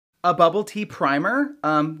a bubble tea primer,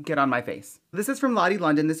 get on my face. This is from Lottie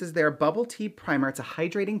London. This is their bubble tea primer. It's a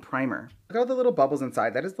hydrating primer. Look at all the little bubbles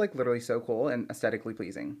inside. That is like literally so cool and aesthetically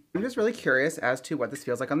pleasing. I'm just really curious as to what this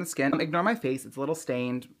feels like on the skin. Ignore my face. It's a little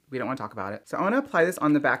stained. We don't want to talk about it. So I want to apply this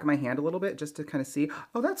on the back of my hand a little bit just to kind of see.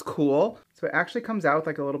 Oh, that's cool. So it actually comes out with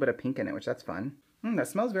like a little bit of pink in it, which that's fun. That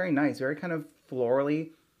smells very nice. Very kind of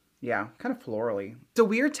florally. Yeah, kind of florally. It's a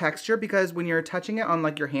weird texture because when you're touching it on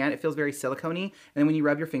like your hand, it feels very silicone-y. And then when you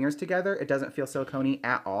rub your fingers together, it doesn't feel silicone-y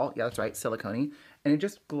at all. Yeah, that's right, silicone-y. And it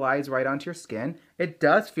just glides right onto your skin. It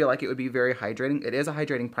does feel like it would be very hydrating. It is a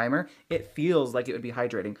hydrating primer. It feels like it would be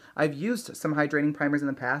hydrating. I've used some hydrating primers in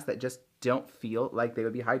the past that just don't feel like they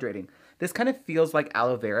would be hydrating. This kind of feels like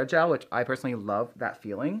aloe vera gel, which I personally love that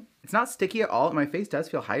feeling. It's not sticky at all, and my face does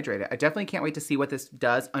feel hydrated. I definitely can't wait to see what this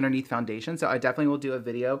does underneath foundation, so I definitely will do a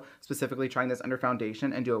video specifically trying this under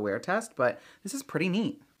foundation and do a wear test, but this is pretty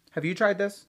neat. Have you tried this?